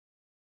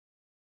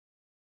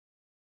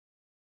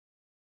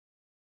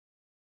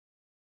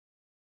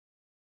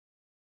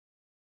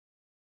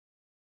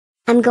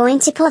I'm going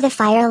to pull the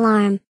fire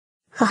alarm.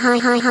 Ha ha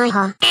ha ha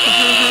ha.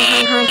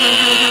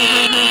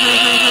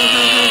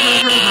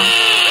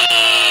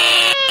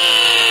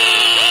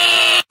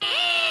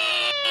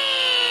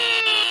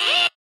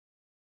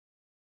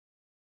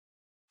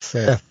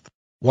 Seth,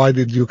 why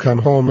did you come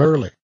home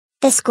early?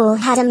 The school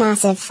had a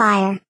massive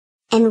fire.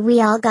 And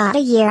we all got a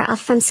year off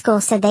from school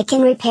so they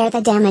can repair the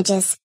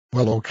damages.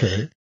 Well,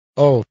 okay.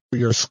 Oh,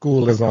 your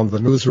school is on the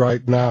news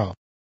right now.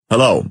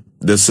 Hello,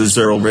 this is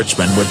Earl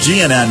Richmond with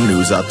GNN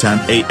News at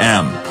 10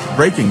 a.m.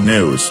 Breaking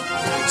news.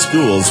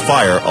 School's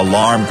fire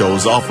alarm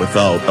goes off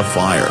without a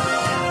fire.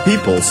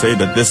 People say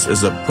that this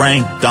is a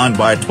prank done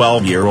by a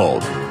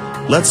 12-year-old.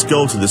 Let's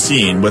go to the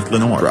scene with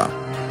Lenora.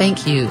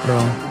 Thank you,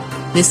 Earl.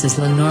 This is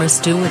Lenora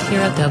Stewart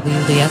here at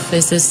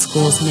WDFS's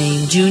school's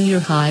main junior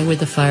high where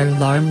the fire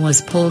alarm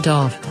was pulled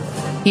off.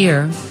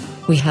 Here,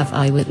 we have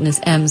eyewitness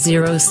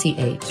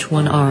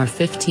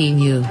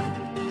M0CH1R15U.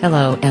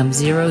 Hello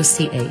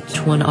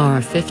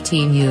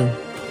M0CH1R15U.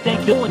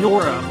 Thank you,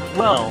 Lenora.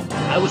 Well,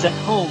 I was at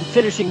home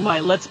finishing my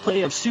Let's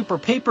Play of Super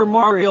Paper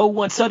Mario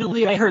when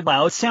suddenly I heard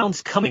loud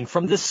sounds coming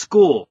from this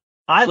school.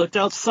 I looked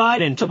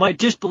outside and to my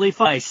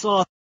disbelief I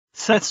saw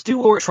Seth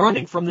Stewart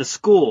running from the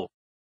school.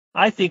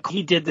 I think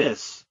he did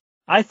this.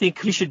 I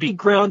think he should be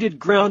grounded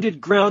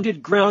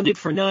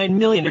for 9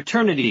 million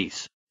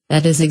eternities.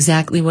 That is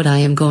exactly what I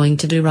am going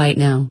to do right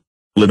now.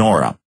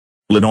 Lenora.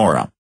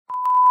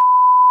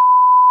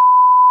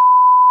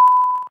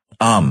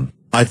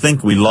 I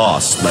think we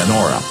lost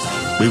Lenora.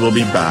 We will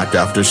be back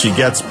after she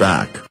gets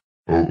back.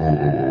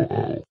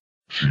 Oh.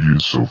 She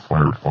is so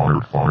fired.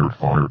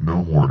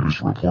 No more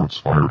news reports,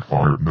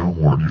 fired. No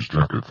more news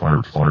jacket,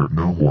 fired.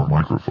 No more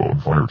microphone,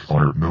 fired.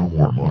 No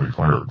more money,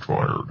 fired.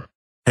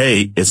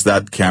 Hey, is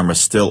that camera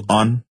still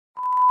on?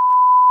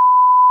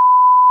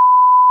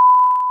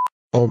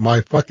 Oh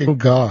my fucking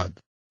god.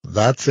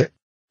 That's it.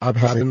 I've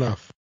had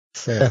enough.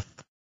 Seth.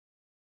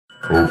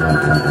 Oh, you're fucking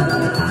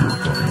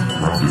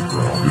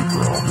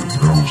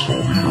grounded. No,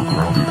 Salty, you're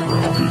grounded.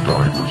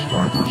 Divers,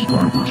 grounded.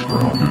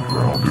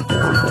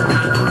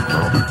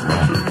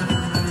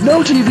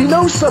 No TV,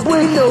 no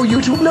Subway, no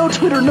YouTube, no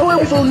Twitter, no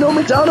iPhone, no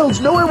McDonald's,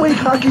 no airway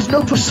cockies,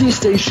 no pussy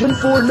station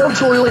 4, no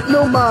toilet,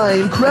 no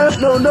Minecraft,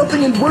 no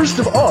nothing, and worst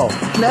of all,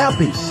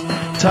 nappies.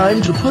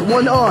 Time to put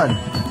one on.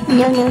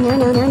 No.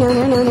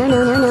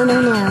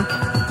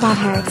 That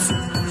hurts. Ow.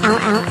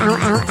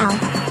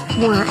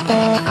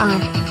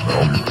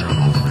 Now you can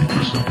only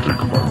this and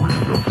take my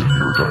ring up in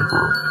your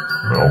diaper.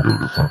 Now go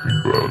to fucking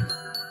bed.